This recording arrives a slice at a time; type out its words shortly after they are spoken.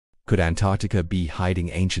Could Antarctica be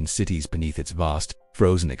hiding ancient cities beneath its vast,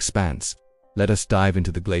 frozen expanse? Let us dive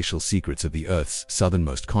into the glacial secrets of the Earth's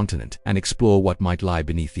southernmost continent and explore what might lie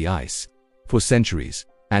beneath the ice. For centuries,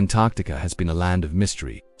 Antarctica has been a land of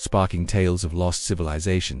mystery, sparking tales of lost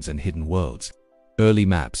civilizations and hidden worlds. Early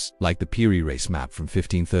maps, like the Peary Race map from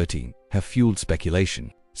 1513, have fueled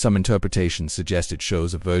speculation. Some interpretations suggest it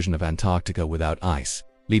shows a version of Antarctica without ice,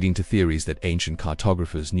 leading to theories that ancient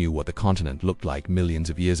cartographers knew what the continent looked like millions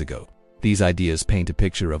of years ago. These ideas paint a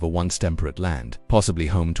picture of a once temperate land, possibly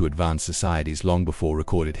home to advanced societies long before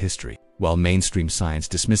recorded history. While mainstream science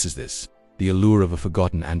dismisses this, the allure of a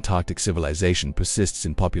forgotten Antarctic civilization persists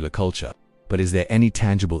in popular culture. But is there any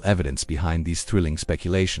tangible evidence behind these thrilling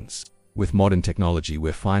speculations? With modern technology,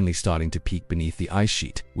 we're finally starting to peek beneath the ice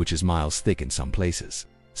sheet, which is miles thick in some places.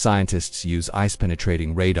 Scientists use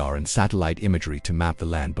ice-penetrating radar and satellite imagery to map the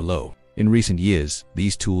land below. In recent years,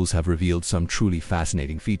 these tools have revealed some truly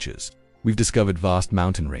fascinating features. We've discovered vast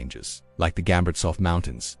mountain ranges, like the Gambartsoft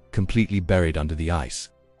Mountains, completely buried under the ice.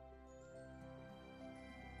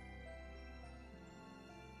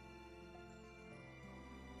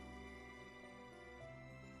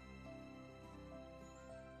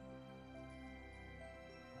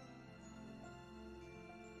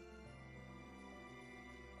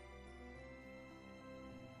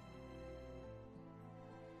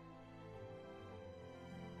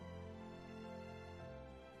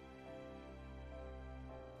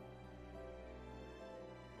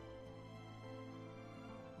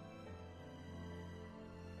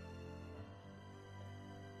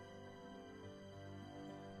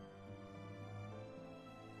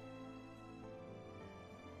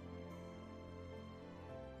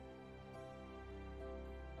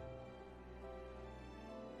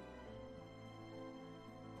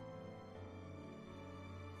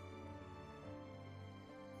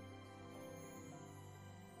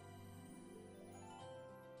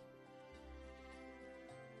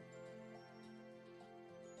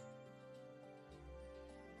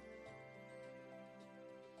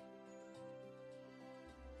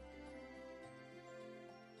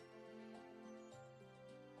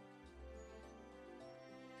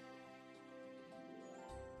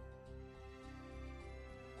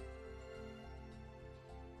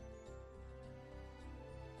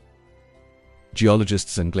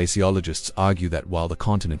 Geologists and glaciologists argue that while the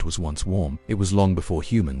continent was once warm, it was long before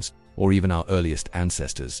humans, or even our earliest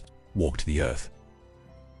ancestors, walked the Earth.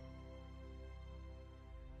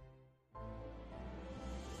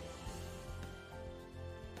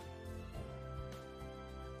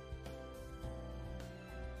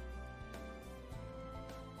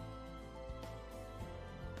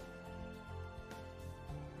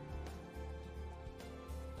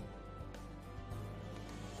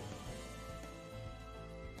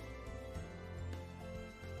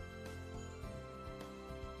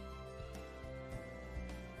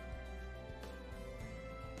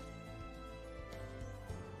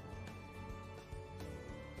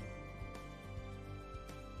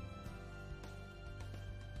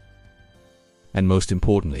 And most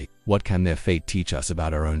importantly, what can their fate teach us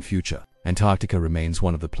about our own future? Antarctica remains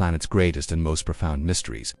one of the planet's greatest and most profound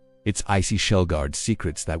mysteries. Its icy shell guards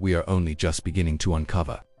secrets that we are only just beginning to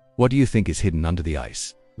uncover. What do you think is hidden under the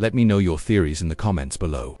ice? Let me know your theories in the comments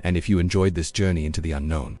below. And if you enjoyed this journey into the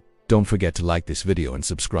unknown, don't forget to like this video and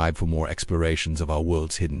subscribe for more explorations of our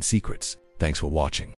world's hidden secrets. Thanks for watching.